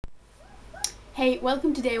Hey,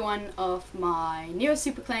 welcome to day one of my Neera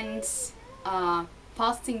Super Cleanse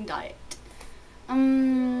fasting diet. Me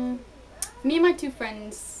and my two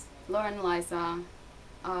friends, Laura and Eliza,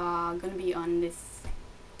 are gonna be on this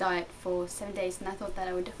diet for 7 days, and I thought that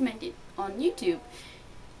I would document it on YouTube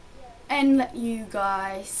and let you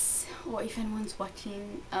guys, or if anyone's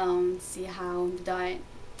watching, see how the diet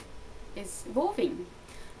is evolving.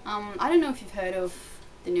 I don't know if you've heard of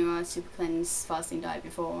the Neera Super Cleanse fasting diet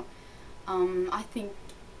before. I think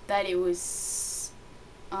that it was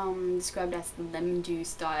described as the lemon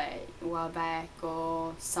juice diet a while back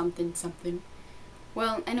or something.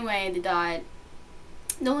 Well, anyway, the diet,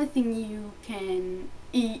 the only thing you can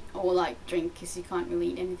eat or like drink, because you can't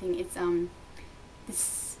really eat anything, it's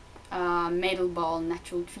this maple ball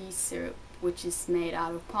natural tree syrup, which is made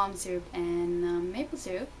out of palm syrup and maple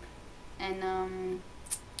syrup, and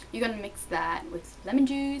you're gonna mix that with lemon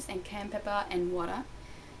juice and cayenne pepper and water.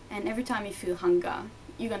 And every time you feel hunger,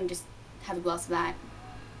 you're gonna just have a glass of that,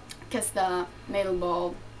 because the maple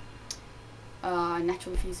ball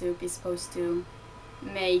natural tree syrup is supposed to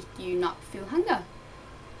make you not feel hunger.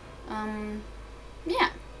 Yeah.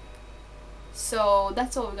 So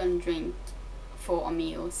that's all we're gonna drink for our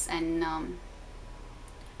meals, and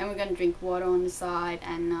we're gonna drink water on the side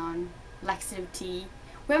and laxative tea.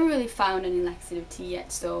 We haven't really found any laxative tea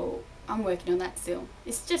yet, so I'm working on that still.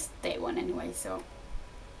 It's just day one anyway, so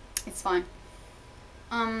it's fine.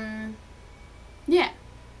 Yeah.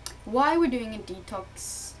 Why we're doing a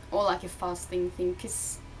detox or like a fasting thing?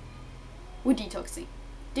 Because we're detoxing.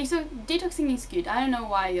 Detoxing is good. I don't know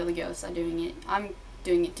why the other girls are doing it. I'm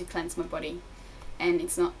doing it to cleanse my body, and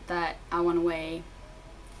it's not that I want to weigh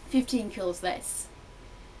 15 kilos less.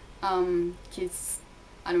 Because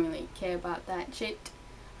I don't really care about that shit.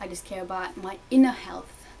 I just care about my inner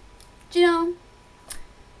health. Do you know?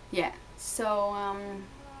 Yeah. So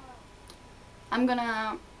I'm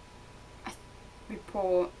gonna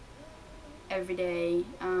report every day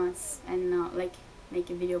and like make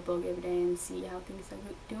a video blog every day and see how things are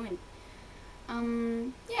doing.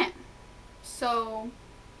 Yeah. So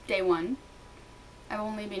day one, I've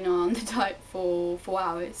only been on the diet for 4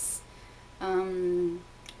 hours.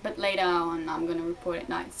 But later on I'm gonna report at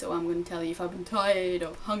night, so I'm gonna tell you if I've been tired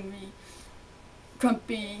or hungry,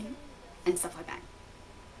 grumpy, and stuff like that.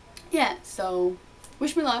 Yeah, so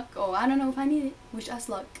wish me luck, or I don't know if I need it, wish us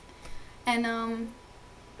luck. And